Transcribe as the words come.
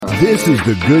This is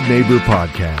the Good Neighbor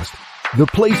Podcast, the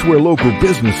place where local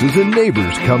businesses and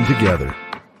neighbors come together.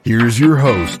 Here's your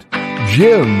host,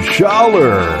 Jim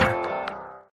Schaller.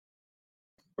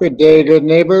 Good day, good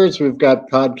neighbors. We've got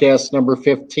podcast number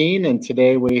 15, and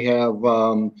today we have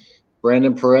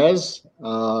Brandon Perez,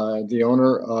 the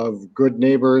owner of Good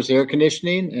Neighbors Air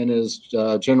Conditioning, and his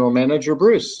general manager,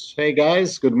 Bruce. Hey,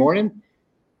 guys. Good morning.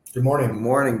 Good morning. Good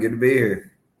morning. Good to be here.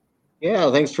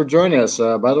 Yeah, thanks for joining us.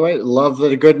 By the way, love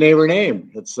the Good Neighbor name.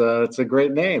 It's a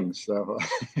great name, so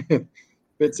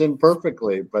fits in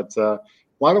perfectly. But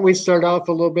why don't we start off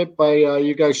a little bit by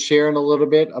you guys sharing a little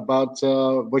bit about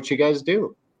what you guys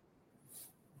do?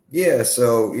 Yeah,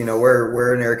 so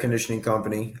we're an air conditioning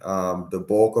company. The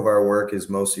bulk of our work is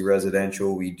mostly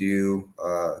residential. We do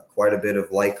quite a bit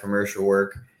of light commercial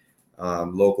work,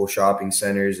 local shopping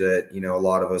centers that a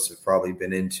lot of us have probably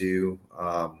been into.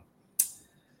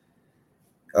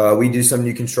 We do some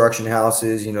new construction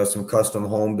houses, some custom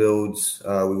home builds.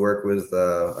 We work with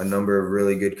a number of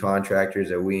really good contractors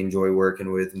that we enjoy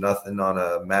working with. Nothing on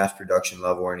a mass production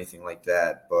level or anything like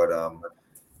that, but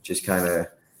just kind of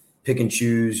pick and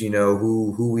choose,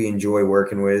 who we enjoy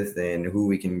working with and who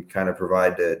we can kind of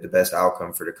provide the best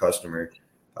outcome for the customer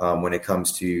when it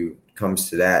comes to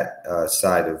that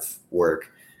side of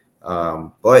work.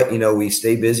 But we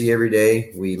stay busy every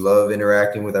day. We love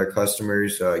interacting with our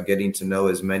customers, getting to know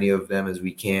as many of them as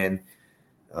we can.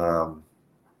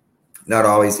 Not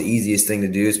always the easiest thing to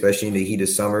do, especially in the heat of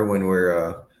summer when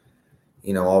we're,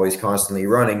 always constantly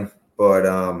running. But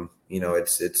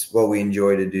it's what we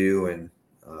enjoy to do, and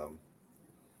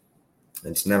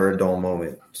it's never a dull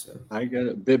moment. So. I get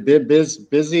it.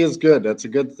 Busy is good. That's a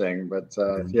good thing. But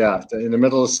yeah, in the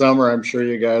middle of summer, I'm sure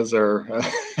you guys are.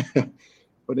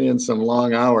 Put in some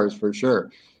long hours for sure.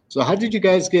 So how did you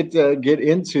guys get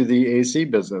into the AC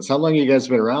business? How long have you guys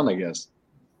been around, I guess?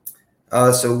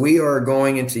 So we are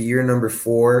going into year number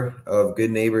 4 of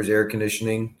Good Neighbors Air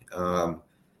Conditioning.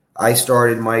 I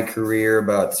started my career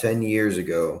about 10 years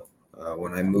ago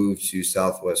when I moved to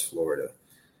Southwest Florida.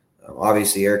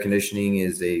 Obviously, air conditioning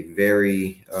is a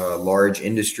very large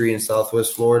industry in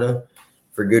Southwest Florida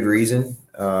for good reason.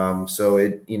 So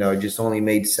it just only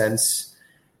made sense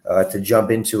to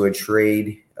jump into a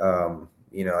trade,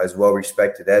 as well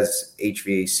respected as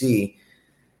HVAC.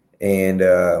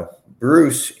 And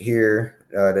Bruce here,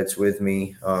 that's with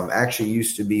me, actually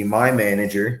used to be my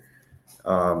manager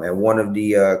at one of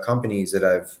the companies that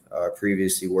I've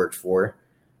previously worked for.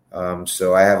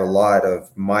 So I have a lot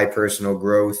of my personal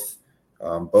growth,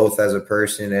 both as a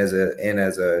person and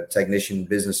as a technician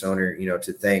business owner,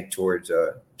 to thank towards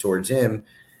him.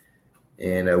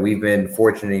 And we've been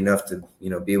fortunate enough to,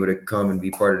 be able to come and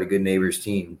be part of the Good Neighbors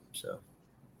team. So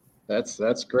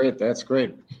that's great. That's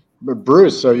great. But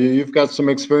Bruce, so you've got some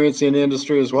experience in the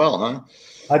industry as well, huh?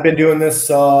 I've been doing this.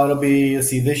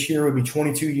 This year would be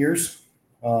 22 years.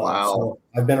 Wow. So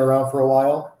I've been around for a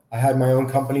while. I had my own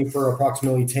company for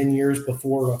approximately 10 years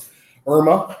before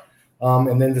Irma,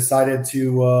 and then decided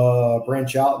to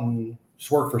branch out and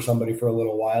just work for somebody for a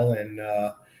little while. And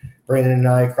Brandon and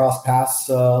I crossed paths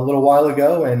a little while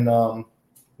ago, and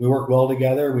we work well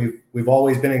together. We've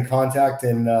always been in contact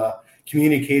and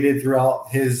communicated throughout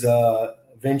his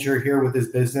venture here with his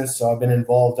business. So I've been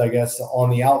involved, I guess, on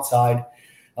the outside,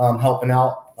 helping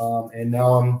out, and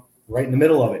now I'm right in the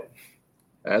middle of it.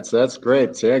 That's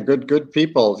great. Yeah, good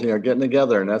people, getting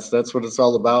together, and that's what it's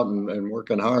all about, and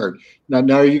working hard.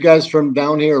 Now, are you guys from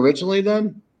down here originally?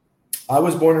 Then I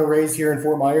was born and raised here in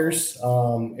Fort Myers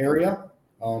area.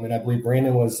 And I believe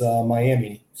Brandon was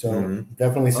Miami. So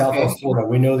definitely Southwest Florida.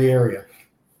 We know the area.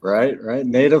 Right.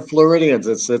 Native Floridians.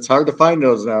 It's hard to find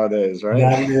those nowadays, right?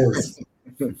 That is.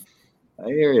 I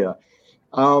hear you.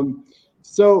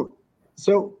 So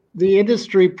the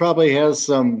industry probably has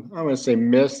some, I'm going to say,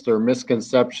 myths or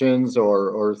misconceptions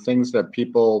or things that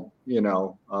people,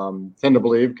 tend to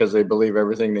believe because they believe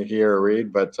everything they hear or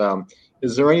read. But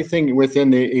is there anything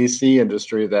within the AC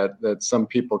industry that some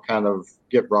people kind of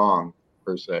get wrong?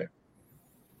 Per se?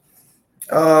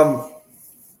 I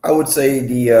would say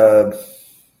the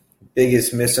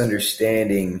biggest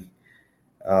misunderstanding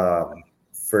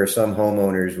for some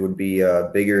homeowners would be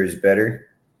bigger is better.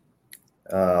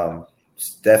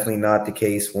 It's definitely not the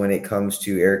case when it comes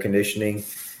to air conditioning.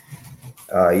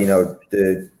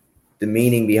 The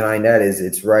meaning behind that is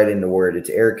it's right in the word. It's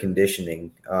air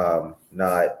conditioning,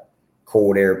 not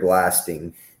cold air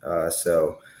blasting.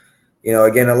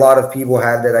 Again, a lot of people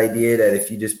have that idea that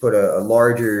if you just put a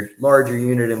larger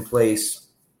unit in place,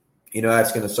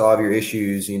 that's going to solve your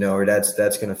issues, or that's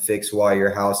going to fix why your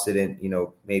house didn't,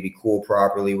 maybe cool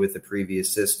properly with the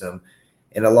previous system.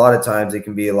 And a lot of times it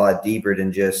can be a lot deeper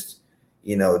than just,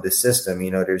 the system.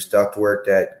 There's ductwork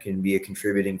that can be a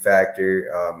contributing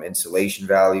factor, insulation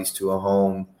values to a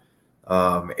home,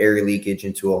 air leakage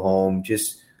into a home,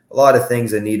 just a lot of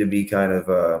things that need to be kind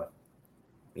of,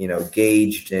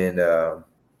 gauged and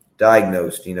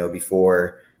diagnosed,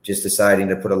 before just deciding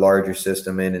to put a larger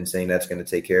system in and saying that's going to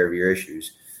take care of your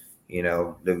issues.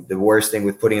 The worst thing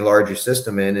with putting a larger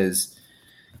system in is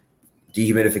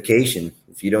dehumidification.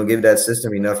 If you don't give that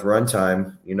system enough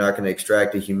runtime, you're not going to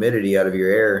extract the humidity out of your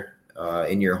air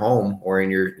in your home or in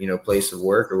your place of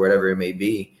work or whatever it may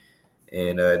be.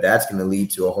 And that's going to lead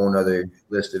to a whole nother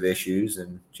list of issues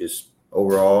and just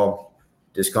overall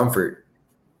discomfort.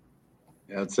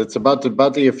 Yeah, it's about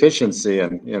the efficiency,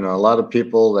 and a lot of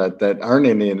people that aren't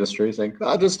in the industry think,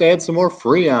 I'll just add some more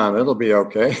Freon, it'll be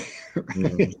okay.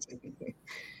 Right?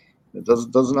 It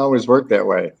doesn't always work that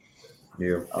way.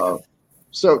 Yeah.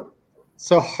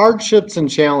 So hardships and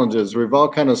challenges, we've all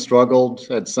kind of struggled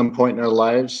at some point in our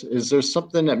lives. Is there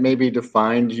something that maybe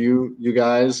defined you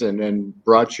guys and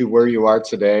brought you where you are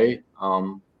today?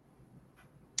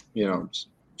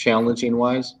 Challenging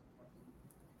wise?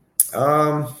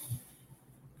 I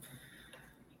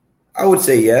would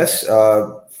say yes.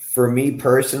 For me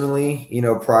personally,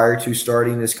 prior to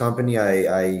starting this company,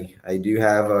 I do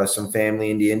have some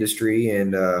family in the industry,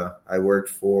 and I worked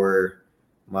for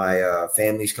my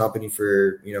family's company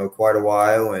for quite a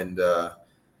while, and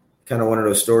kind of one of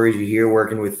those stories you hear.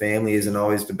 Working with family isn't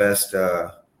always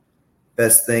the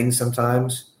best thing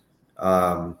sometimes.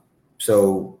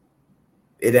 So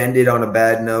it ended on a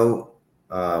bad note,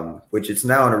 which it's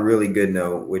now on a really good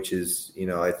note, which is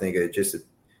I think just a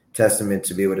testament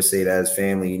to be able to say that as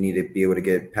family, you need to be able to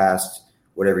get past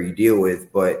whatever you deal with.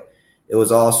 But it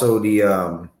was also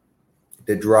the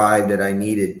drive that I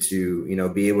needed to,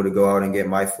 be able to go out and get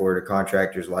my Florida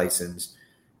contractor's license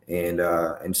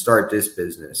and start this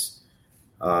business.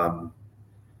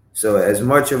 So as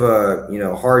much of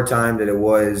a, hard time that it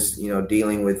was,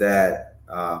 dealing with that,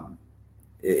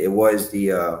 it was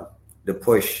the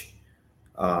push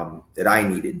that I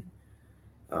needed.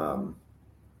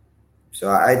 So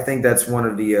I think that's one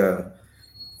of the,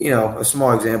 a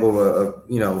small example of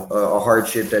a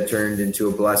hardship that turned into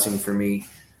a blessing for me.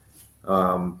 I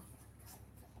don't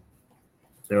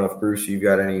know if Bruce, you've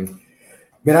got any.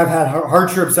 I've had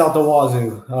hardships out the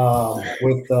wazoo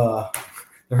with the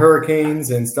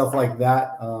hurricanes and stuff like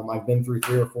that. I've been through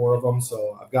 3 or 4 of them,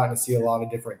 so I've gotten to see a lot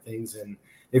of different things, and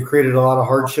they've created a lot of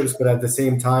hardships. But at the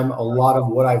same time, a lot of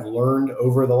what I've learned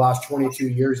over the last 22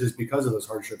 years is because of those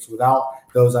hardships. Without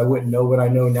those, I wouldn't know what I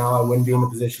know now. I wouldn't be in the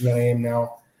position that I am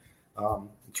now.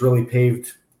 It's really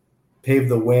paved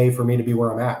the way for me to be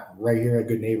where I'm at, right here at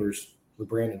Good Neighbors with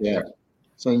Brandon. Yeah.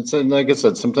 So like I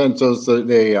said, sometimes those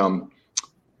they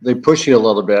push you a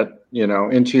little bit,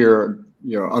 into your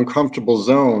uncomfortable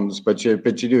zones, but you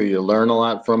learn a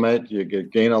lot from it. You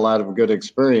gain a lot of good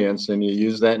experience, and you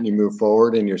use that and you move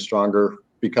forward, and you're stronger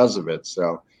because of it.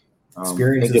 So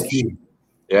experience is key.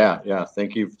 Yeah.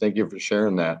 Thank you for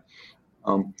sharing that.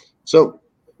 So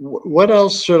what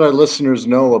else should our listeners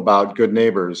know about Good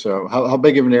Neighbors? So how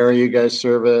big of an area you guys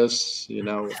service?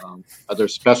 Are there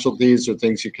specialties or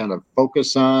things you kind of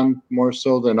focus on more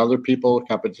so than other people,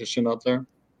 competition out there?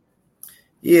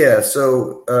 Yeah,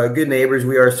 so Good Neighbors,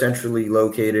 we are centrally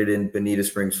located in Bonita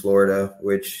Springs, Florida,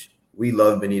 which we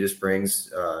love Bonita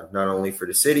Springs, not only for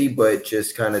the city, but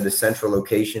just kind of the central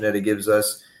location that it gives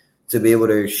us to be able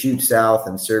to shoot south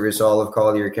and service all of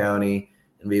Collier County,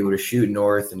 and be able to shoot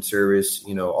north and service,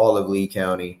 all of Lee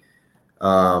County.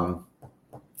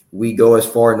 We go as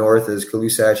far north as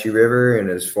Caloosahatchee River and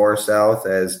as far south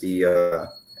as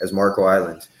as Marco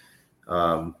Island.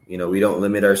 We don't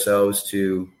limit ourselves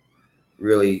to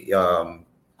really,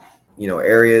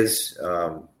 areas.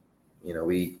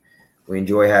 We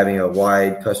enjoy having a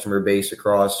wide customer base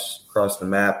across the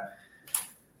map.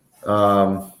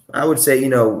 I would say,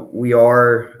 we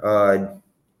are,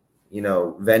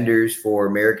 vendors for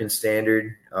American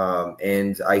Standard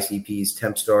and ICP's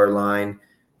Tempstar line.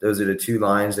 Those are the 2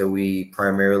 lines that we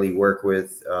primarily work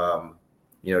with,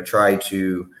 try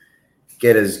to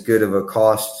get as good of a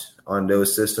cost on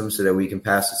those systems so that we can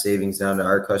pass the savings down to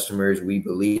our customers. We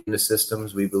believe in the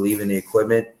systems. We believe in the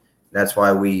equipment. That's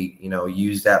why we,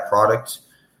 use that product.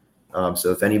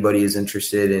 So if anybody is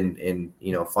interested in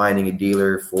finding a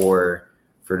dealer for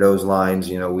those lines,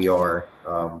 we are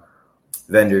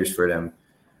vendors for them.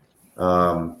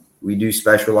 We do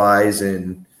specialize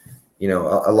in,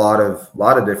 a lot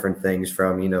of different things,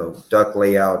 from, duct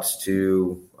layouts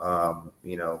to,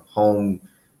 whole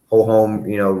home,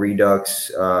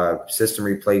 redux, system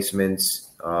replacements,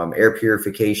 air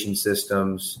purification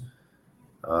systems,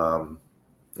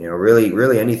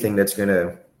 really anything that's going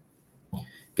to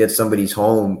get somebody's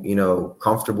home,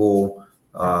 comfortable,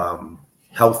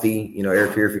 healthy.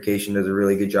 Air purification does a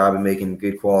really good job of making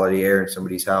good quality air in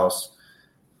somebody's house.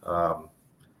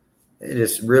 It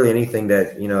is really anything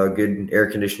that, a good air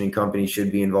conditioning company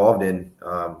should be involved in.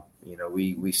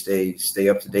 We stay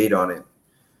up to date on it.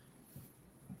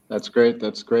 That's great.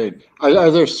 That's great.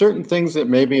 Are there certain things that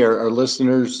maybe our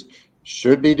listeners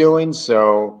should be doing?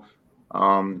 So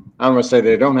I'm going to say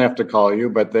they don't have to call you,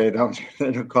 but they don't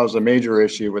cause a major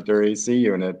issue with their AC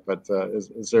unit. But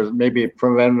is there maybe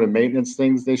preventative maintenance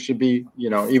things they should be,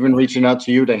 even reaching out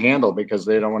to you to handle because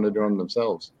they don't want to do them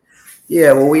themselves?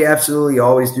 Yeah, well, we absolutely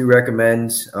always do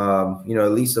recommend,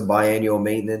 at least a biannual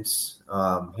maintenance.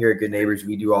 Here at Good Neighbors,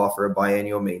 we do offer a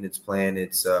biannual maintenance plan.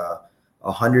 It's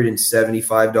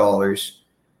 $175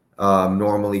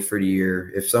 normally for the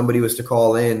year. If somebody was to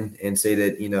call in and say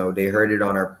that, they heard it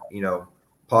on our,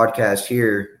 podcast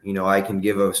here, I can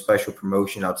give a special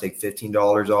promotion. I'll take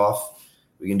 $15 off.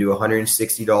 We can do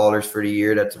 $160 for the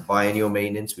year. That's a biannual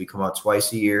maintenance. We come out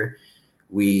twice a year.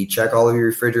 We check all of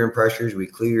your refrigerant pressures. We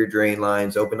clear your drain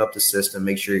lines, open up the system,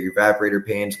 make sure your evaporator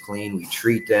pan's clean. We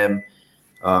treat them,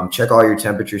 check all your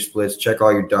temperature splits, check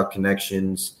all your duct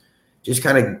connections. Just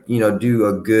kind of, do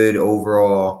a good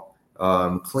overall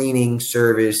cleaning,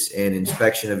 service, and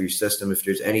inspection of your system. If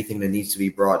there's anything that needs to be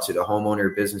brought to the homeowner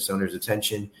or business owner's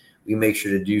attention, we make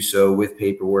sure to do so with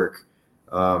paperwork,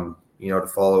 to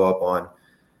follow up on.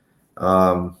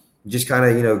 Just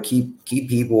kind of, keep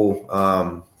people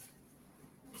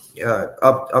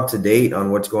up to date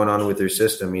on what's going on with their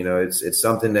system. It's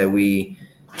something that we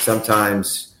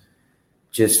sometimes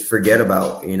just forget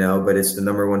about, but it's the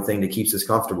number one thing that keeps us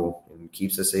comfortable and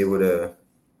keeps us able to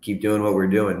keep doing what we're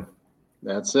doing.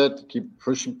 That's it. Keep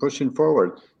pushing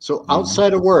forward. So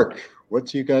outside of work, what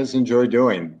do you guys enjoy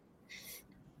doing?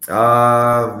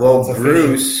 Well,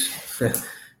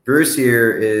 Bruce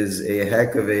here is a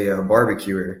heck of a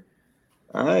barbecuer.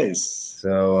 Nice.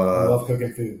 So I love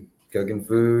cooking food. Cooking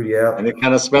food, yeah. Any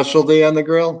kind of specialty on the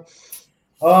grill?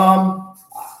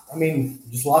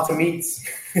 Just lots of meats.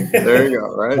 There you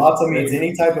go, right? Lots of meats,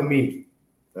 any type of meat.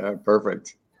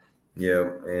 Perfect. Yeah,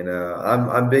 and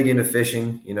I'm big into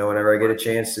fishing. Whenever I get a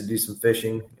chance to do some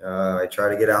fishing, I try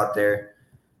to get out there.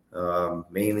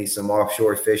 Mainly some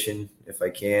offshore fishing if I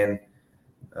can.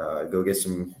 Go get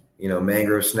some,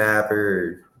 mangrove snapper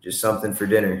or just something for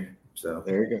dinner. So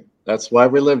there you go. That's why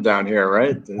we live down here,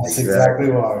 right? That's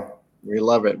exactly why. We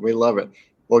love it. We love it.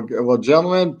 Well,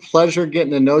 gentlemen, pleasure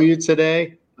getting to know you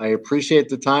today. I appreciate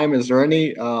the time. Is there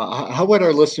any, how would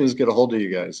our listeners get a hold of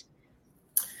you guys?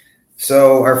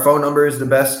 So our phone number is the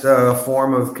best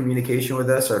form of communication with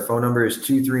us. Our phone number is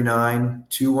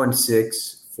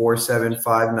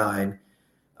 239-216-4759.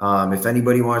 If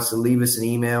anybody wants to leave us an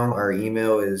email, our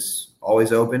email is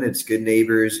always open. It's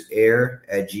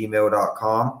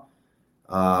goodneighborsair@gmail.com.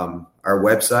 Our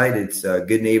website, it's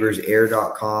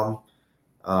goodneighborsair.com.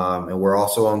 And we're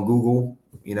also on Google.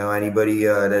 Anybody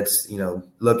that's,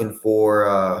 looking for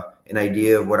an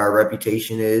idea of what our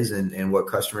reputation is and what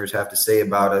customers have to say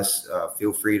about us,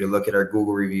 feel free to look at our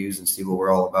Google reviews and see what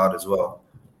we're all about as well.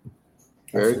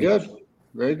 Very good.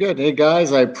 Very good. Hey,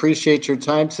 guys, I appreciate your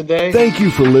time today. Thank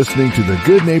you for listening to the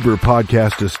Good Neighbor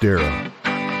Podcast Estero.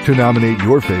 To nominate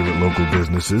your favorite local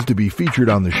businesses to be featured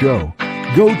on the show,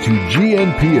 go to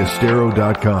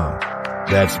gnpestero.com.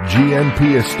 That's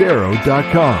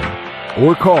gnpestero.com.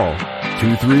 Or call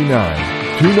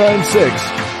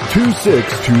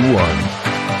 239-296-2621.